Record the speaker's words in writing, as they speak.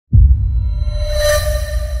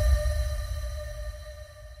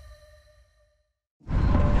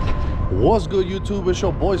What's good, YouTube? It's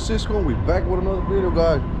your boy Cisco. We back with another video,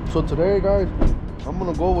 guys. So today, guys, I'm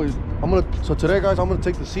gonna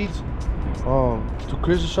take the seats to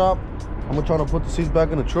Chris's shop. I'm gonna try to put the seats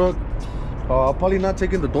back in the truck. I'll probably not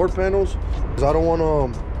take in the door panels because I don't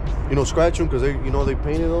want to scratch them, because they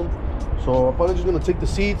painted them. So I'm probably just gonna take the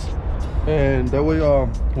seats, and that way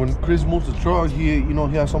when Chris moves the truck, he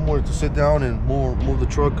has somewhere to sit down and move the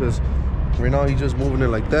truck, because right now he's just moving it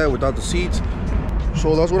like that without the seats.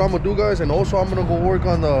 So that's what I'm gonna do, guys. And also I'm gonna go work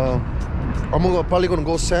on probably gonna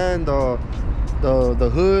go sand the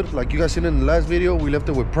hood, like you guys seen in the last video. We left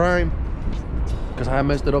it with prime because I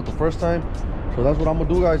messed it up the first time. So that's what I'm gonna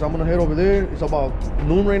do, guys. I'm gonna head over there. It's about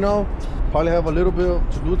noon right now. Probably have a little bit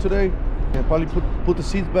to do today, and probably put the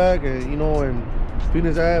seats back, and and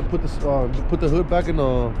finish that, put the hood back in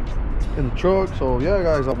the truck. So yeah,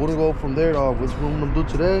 guys, I'm gonna go from there. What's what I'm gonna do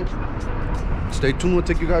today. Stay tuned. We'll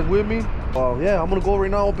take you guys with me. Yeah, I'm gonna go right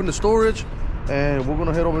now, open the storage, and we're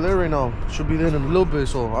gonna head over there right now. Should be there in a little bit,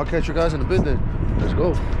 so I'll catch you guys in a bit then. Let's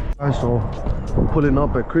go. Alright, so we're pulling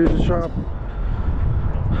up at Chris's shop.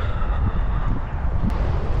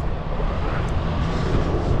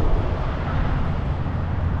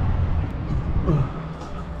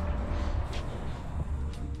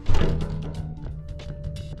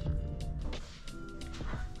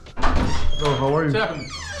 Oh, how are you? What's happening?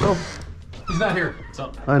 Oh. He's not here. What's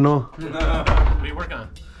up? I know. What are you working on?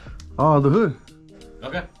 Oh, the hood.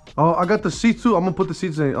 Okay. Oh, I got the seats too. I'm gonna put the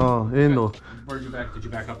seats in though. Where'd you back? Did you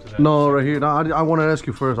back up to that? No, right here. No, I want to ask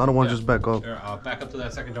you first. I don't want to just back up. Here, I'll back up to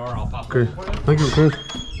that second door. I'll pop Okay. it for you. Thank you, Chris.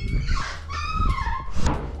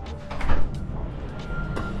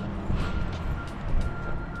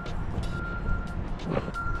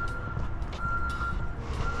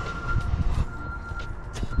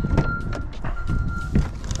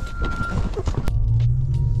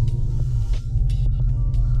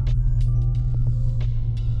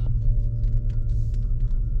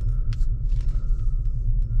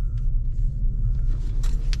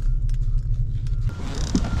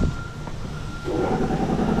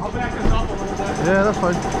 Yeah, that's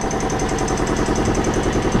fine.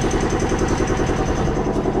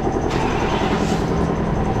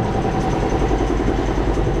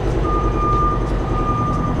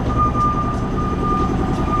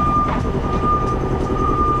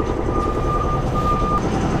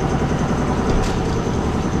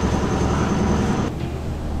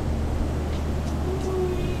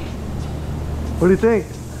 What do you think?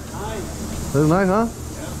 Nice. That's nice, huh?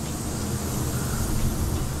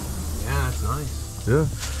 Yeah, it's nice. Yeah.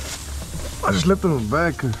 I just left them in the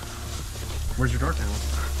back. Where's your door panel?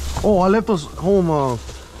 Oh, I left those home. I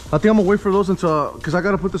think I'm gonna wait for those until, because I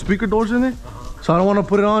gotta put the speaker doors in it. So I don't want to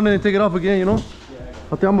put it on and take it off again, Yeah. I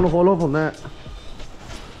think I'm gonna hold off on that.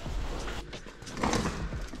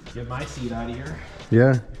 Get my seat out of here.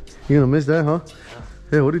 Yeah. You're gonna miss that, huh?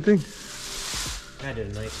 Yeah, what do you think? I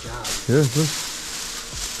did a nice job. Yeah, good.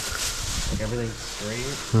 Like everything's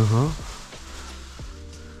straight. Uh-huh.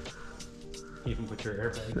 You can put your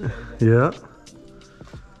airbag. Yeah.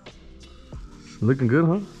 Looking good,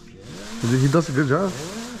 huh? Yeah. He does a good job.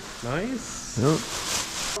 Yeah. Nice. Yeah.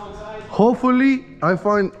 Hopefully, I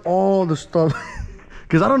find all the stuff.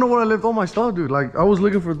 Because I don't know where I left all my stuff, dude. Like, I was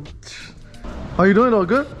looking for... How you doing, though?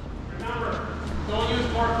 Good? Remember, don't use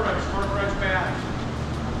Cartwrights. Cartwrights bad.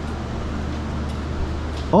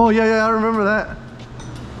 Oh, yeah, I remember that.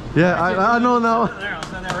 Yeah, I know now.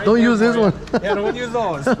 Right, don't use this one. Yeah, don't use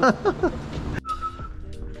those.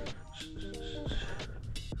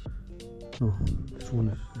 Oh, this one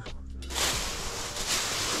is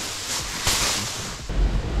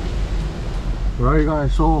Alright,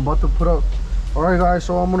 guys, so I'm about to put up. Alright, guys,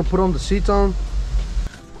 so I'm gonna put on the seats on.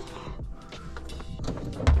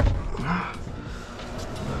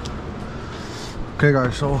 Okay,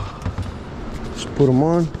 guys, so just put them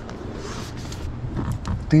on. I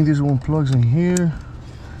think this one plugs in here.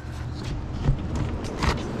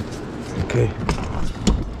 Okay.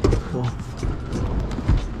 So,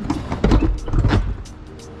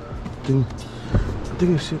 I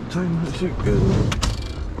think it's time. Is it good?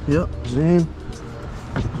 Yep, it's in.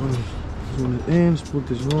 Zoom it in. Let's put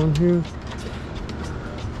this on here.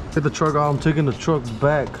 Get the truck out. I'm taking the truck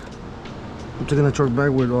back. I'm taking the truck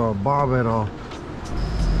back with Bob at all.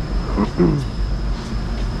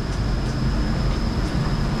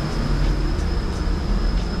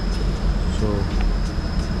 So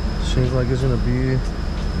seems like it's gonna be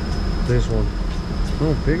this one.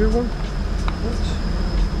 No, bigger one? What?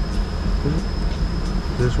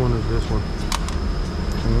 This one is this one.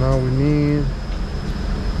 And now we need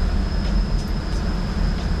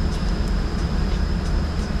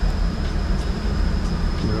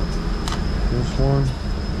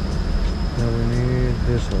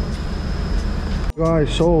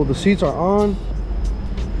Guys, so the seats are on.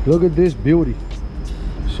 Look at this beauty.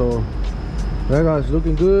 So that guy's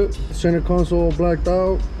looking good. Center console blacked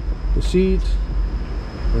out. The seats,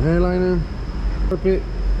 the headliner, carpet.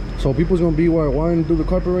 So people's gonna be wanting to do the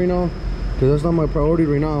carpet right now, because that's not my priority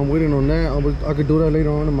right now. I'm waiting on that. I could do that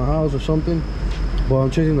later on in my house or something, but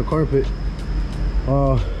I'm changing the carpet.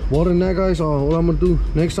 More than that, guys, what I'm gonna do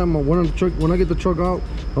next time when I get the truck out,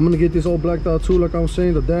 I'm gonna get this all blacked out too, like I was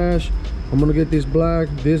saying, the dash. I'm gonna get this black.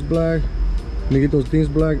 I'm gonna get those things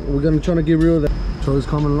black. We're gonna try to get rid of that. So it's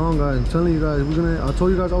coming along, guys. I'm telling you guys, I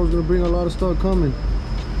told you guys I was gonna bring a lot of stuff coming.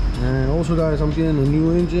 And also, guys, I'm getting a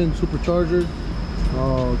new engine, supercharger,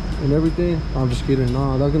 and everything. I'm just kidding.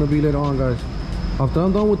 Nah, that's gonna be later on, guys. After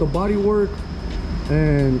I'm done with the body work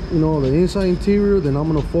and, you know, the inside interior, then I'm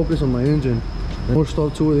gonna focus on my engine. And more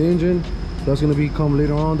stuff too with the engine. That's gonna come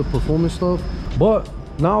later on, the performance stuff. But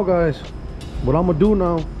now, guys, what I'm gonna do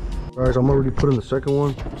now, guys, I'm already putting the second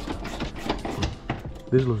one.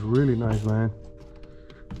 This looks really nice, man.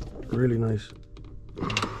 Really nice.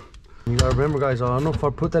 You gotta remember, guys, I don't know if I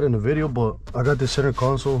put that in the video, but I got this center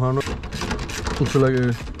console. I don't know. I feel like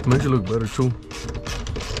it makes it look better too.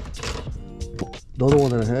 The other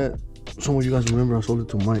one that I had, some of you guys remember I sold it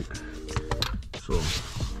to Mike. So,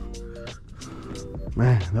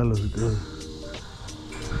 man, that looks good.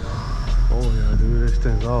 Oh yeah, dude, it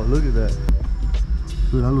stands out. Look at that.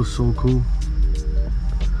 Dude, that looks so cool.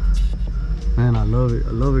 Man, I love it.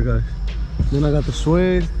 I love it, guys. Then I got the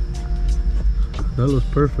suede. That looks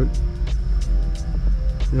perfect.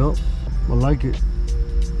 Yep, I like it.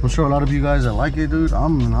 I'm sure a lot of you guys that like it, dude.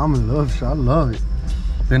 I'm in love. I love it.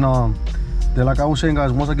 Then like I was saying,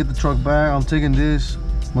 guys, once I get the truck back, I'm taking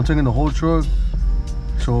the whole truck,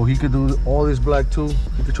 so he could do all this black too.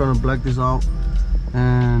 He could try to black this out,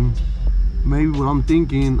 and maybe what I'm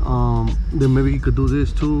thinking, then maybe he could do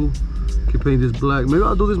this too. Keep painting this black. Maybe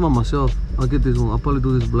I'll do this by myself. I'll get this one. I'll probably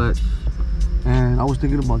do this black. And I was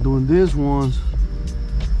thinking about doing this ones,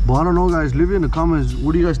 but I don't know, guys. Leave it in the comments.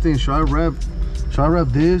 What do you guys think? Should I wrap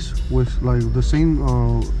this with like the same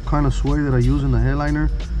kind of suede that I use in the headliner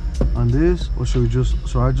on this, or should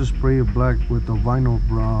I just spray it black with the vinyl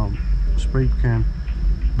spray can?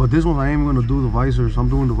 But this one I am gonna do the visors. I'm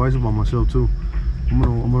doing the visor by myself too.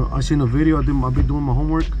 I seen a video. I'll be doing my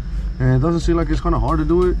homework, and it doesn't seem like it's kind of hard to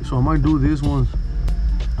do it, so I might do this one.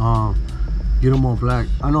 Get them all black.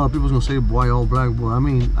 I know people's gonna say why all black, but I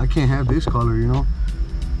mean, I can't have this color, you know.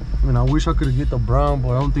 I mean, I wish I could get the brown, but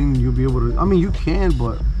I don't think you'll be able to. I mean, you can,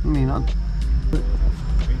 but I mean,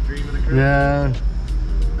 yeah.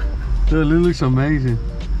 Dude, it looks amazing.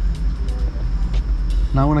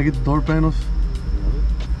 Now when I get the door panels,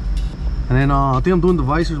 and then I think I'm doing the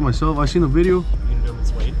visors myself. I seen a video. You can do them in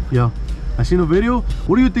suede? Yeah, I seen a video.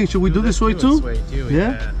 What do you think? Should we do this suede too?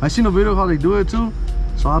 Yeah, I seen a video how they do it too.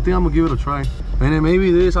 So I think I'm gonna give it a try. And then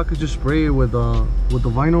maybe this I could just spray it with the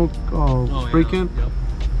vinyl spray can. Yep.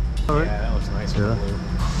 All right. Yeah, that looks nice. Yeah.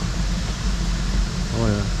 Oh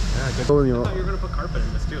yeah. Yeah, good. So, you know, I thought you were gonna put carpet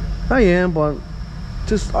in this too. I am, but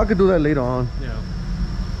I could do that later on. Yeah.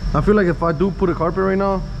 I feel like if I do put a carpet right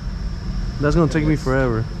now, that's gonna take me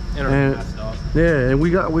forever. And stuff. Yeah, and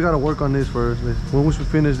we gotta work on this first. When we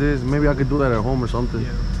finish this, maybe I could do that at home or something.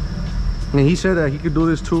 Yeah. And he said that he could do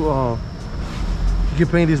this too. You can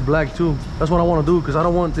paint this black too. That's what I want to do, because I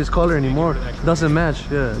don't want this color anymore. It doesn't match.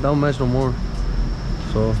 Yeah, it don't match no more.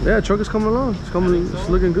 So yeah, truck is coming along. It's coming. It's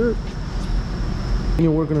looking good.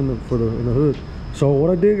 You're working in the hood. So what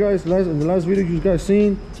I did, guys, in the last video you guys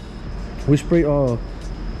seen, we sprayed.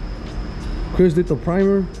 Chris did the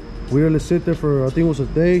primer. We let it sit there for, I think it was a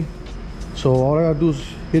day. So all I gotta do is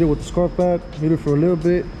hit it with the scarf pad. Hit it for a little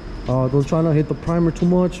bit. Don't try not hit the primer too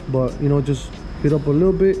much, but you know, just hit up a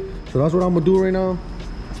little bit. So that's what I'm gonna do right now.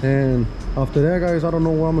 And after that, guys, I don't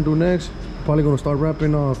know what I'm gonna do next. Probably gonna start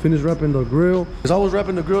finish wrapping the grill. Cause I was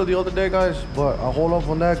wrapping the grill the other day, guys, but I hold off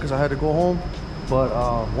on that because I had to go home. But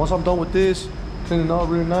once I'm done with this, clean it up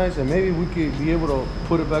really nice, and maybe we could be able to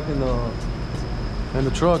put it back in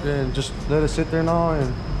the truck and just let it sit there now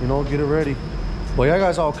and, you know, get it ready. But yeah,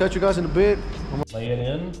 guys, I'll catch you guys in a bit. Lay it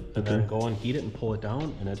in and then go and heat it and pull it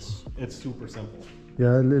down, and it's super simple.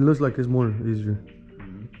 Yeah, it looks like it's more easier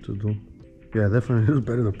to do. Yeah, definitely it was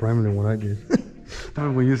better than primer than what I did. I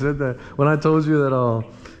remember when you said that, when I told you that I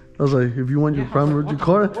was like, if you want your primer, your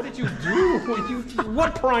car. What did you do?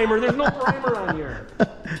 What primer? There's no primer on here.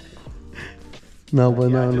 No,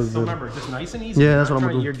 but yeah, no, just, so remember, just nice and easy. Yeah, that's what I'm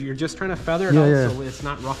gonna do. You're just trying to feather it out so it's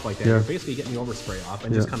not rough like that. Yeah. You're basically getting the overspray off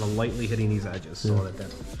and just kind of lightly hitting these edges so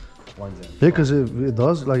that blends in. Yeah, because it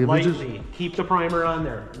does. Like, if lightly, it just, keep the primer on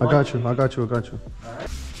there. I got you. All right.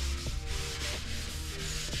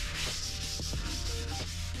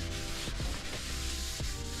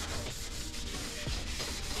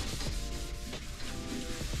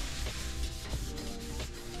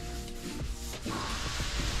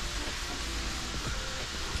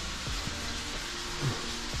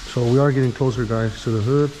 So we are getting closer, guys, to the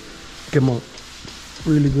hood. Get them up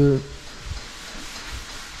really good.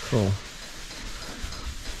 So.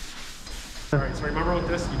 All right, so remember with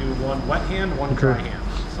this, you do one wet hand, one dry hand.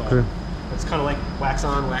 So it's kind of like wax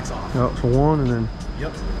on, wax off. Yeah, so one and then.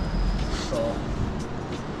 Yep. So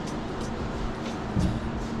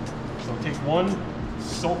take one,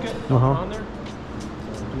 soak it on there.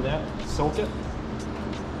 So do that, soak it.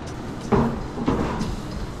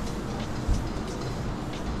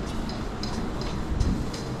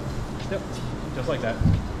 Yep, just like that.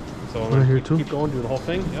 So I'm gonna keep going, do the whole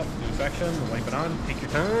thing. Yep, do a section, wipe it on, take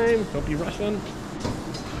your time, don't be rushing.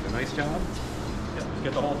 Do a nice job. Yep, just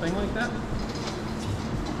get the whole thing like that.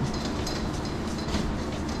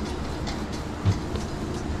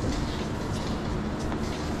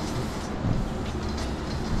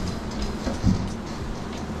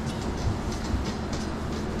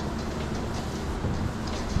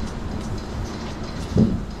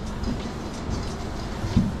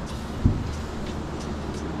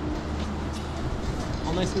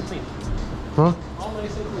 All nice and clean. Huh? All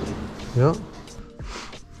nice and clean. Yeah.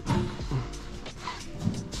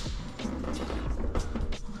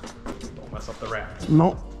 Don't mess up the wrap.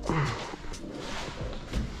 No.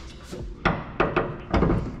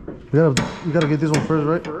 You gotta get this one first,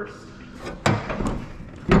 right? First.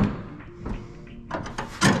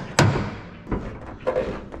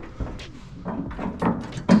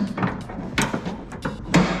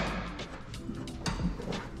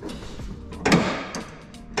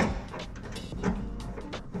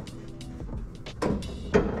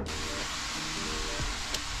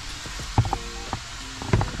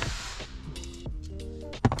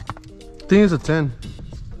 I think it's a 10.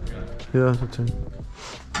 Yeah, it's a 10.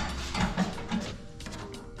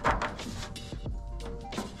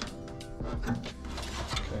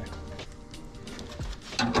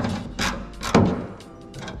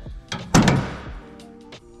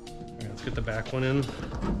 Let's get the back one in.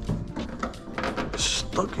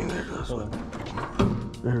 Stuck in there. That's what.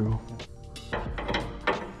 There you go.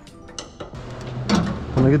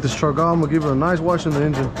 When I get this truck out, I'm gonna give it a nice wash in the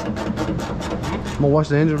engine. I'm gonna wash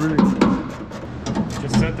the engine really.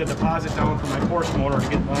 Just sent the deposit down for my Porsche motor to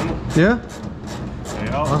get done. Yeah?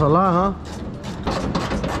 Yeah. That's a lot, huh?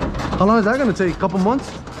 How long is that gonna take? A couple months?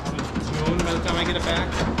 June by the time I get it back.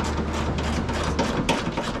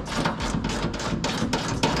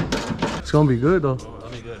 It's gonna be good though. Oh, that'll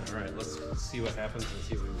be good. All right, let's see what happens and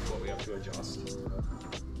see what we have to adjust.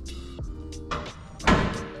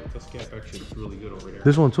 This gap actually looks really good over here.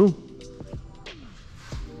 This one too?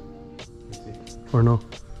 Let's see. Or no?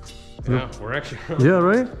 Yeah, we're actually. Yeah,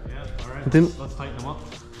 right? Yeah, all right. Then, Let's tighten them up.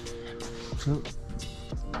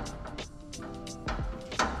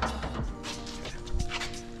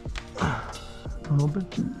 Don't open.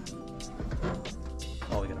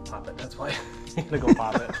 Oh, we gotta pop it. That's why. You gotta go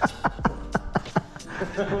pop it.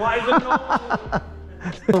 Why is it no?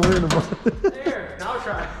 There. Now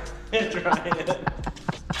try. Try it.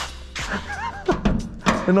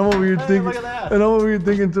 And I'm over here thinking. Look at that. And I'm over here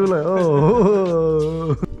thinking too, like,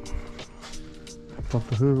 oh. Pop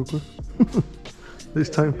the hood real quick. This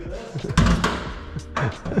time.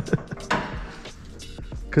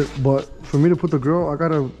 But for me to put the grill, I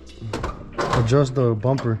gotta adjust the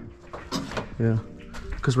bumper. Yeah.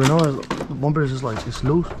 Because right now the bumper is just like, it's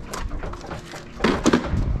loose.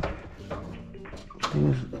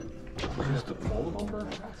 Just to pull the bumper?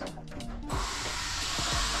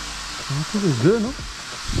 I think it's good, no?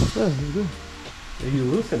 Yeah, it's good. If you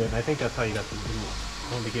loosen it, I think that's how you got the. I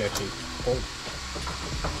don't think you actually pulled.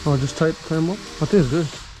 Oh, just tighten them up? I think it's good.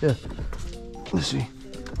 Yeah. Let's see.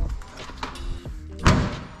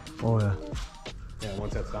 Oh, yeah. Yeah,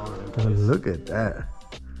 once that's down. Oh, look at that.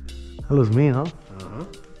 That looks mean, huh? Uh-huh.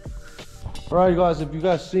 All right, guys, if you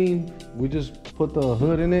guys seen, we just put the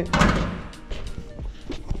hood in it.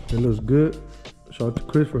 It looks good. Shout out to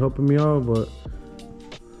Chris for helping me out, but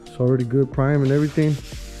it's already good prime and everything.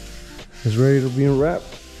 It's ready to be wrapped.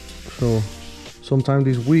 So sometime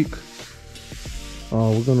this week,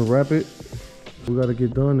 we're gonna wrap it. We gotta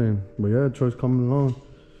get done, but yeah, truck's coming along.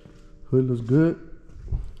 Hood looks good.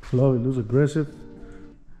 Love it, looks aggressive.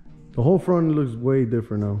 The whole front looks way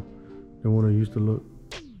different now than what it used to look.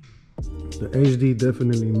 The HD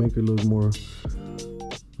definitely make it look more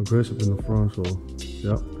aggressive in the front, so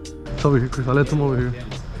yeah. It's over here, Chris. I left him over here.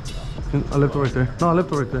 I left it right there. No, I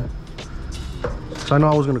left it right there. So I know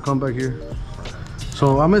I was gonna come back here.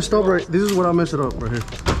 So I messed up right. This is what I messed it up right here.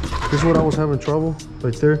 This is what I was having trouble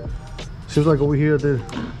right there. Seems like over here I did.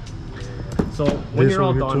 So when This you're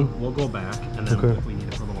all over here done, too? we'll go back and then Okay. if we need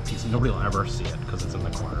to put a little piece of nobody will ever see it because it's in the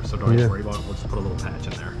corner. So don't even worry about it. We'll just put a little patch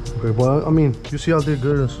in there. Okay, well, I mean, you see how they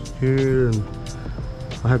good here, and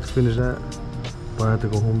I had to finish that, but I had to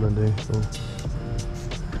go home that day. So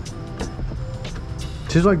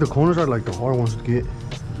it seems like the corners are like the hard ones to get.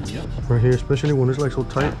 Yep. Right here, especially when it's like so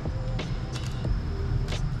tight.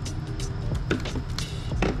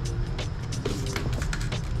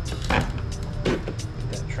 Get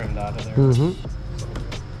that trimmed out of there. Mm-hmm.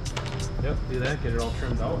 Yep, do that, get it all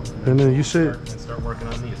trimmed out. And then you say start working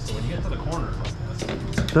on these. So when you get to the corners like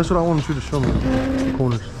this, that's what I wanted you to show me. The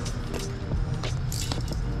corners.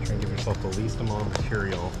 try and give yourself the least amount of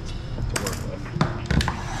material to work with.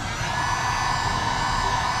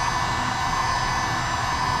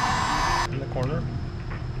 In the corner,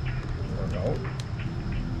 work out.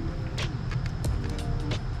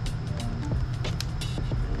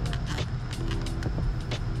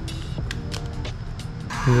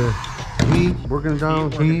 Yeah. Heat, working it down,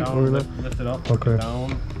 Work it heat, down, lift it up, okay. work it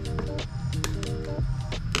down.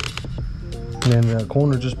 And then that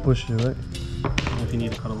corner just pushes it, right? If you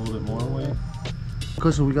need to cut a little bit more away.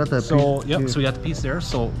 Because we got that So, piece. yep, here. so we got the piece there.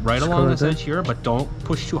 So right Just along cut this it edge here, but don't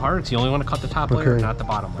push too hard. So you only want to cut the top layer, not the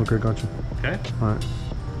bottom layer. Okay, gotcha. Okay? Alright.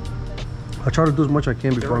 I try to do as much as I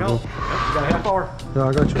can before I go. Yep, you got a half hour. Yeah,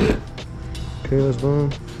 I got you. Okay, that's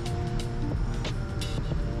done.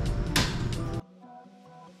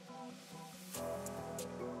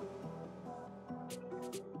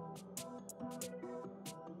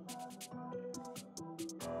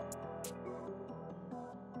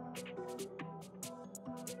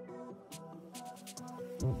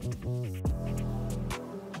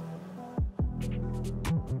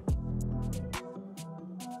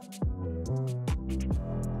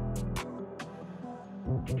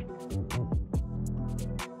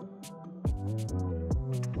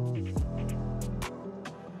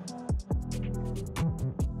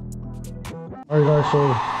 Alright guys, so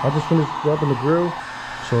I just finished wrapping the grill,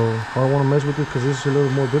 so I don't want to mess with it because this is a little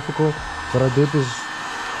more difficult. But I did this,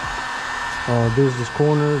 this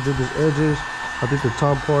corner, did this edges, I did the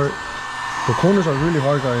top part. The corners are really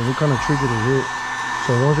hard, guys. They kind of tricky to hit.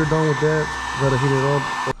 So once you're done with that, you gotta heat it up.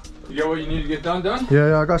 You got what you need to get done?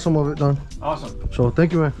 Yeah, I got some of it done. Awesome. So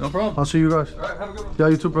thank you, man. No problem. I'll see you guys. All right, have a good one. Yeah,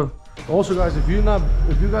 you too, bro. Also, guys, if you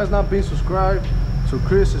guys not been subscribed to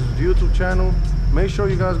Chris's YouTube channel, make sure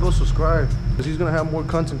you guys go subscribe because he's gonna have more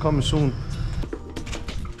content coming soon.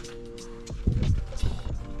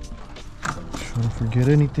 Trying to forget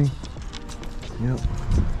anything. Yep.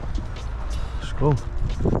 Let's go.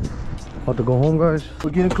 About to go home, guys.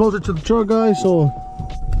 We're getting closer to the truck, guys. So,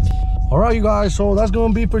 all right, you guys. So that's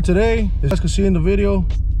gonna be for today. As you guys can see in the video,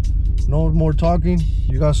 no more talking.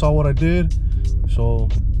 You guys saw what I did. So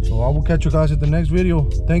I will catch you guys at the next video.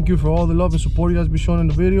 Thank you for all the love and support you guys be showing in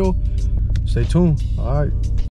the video. Stay tuned. All right.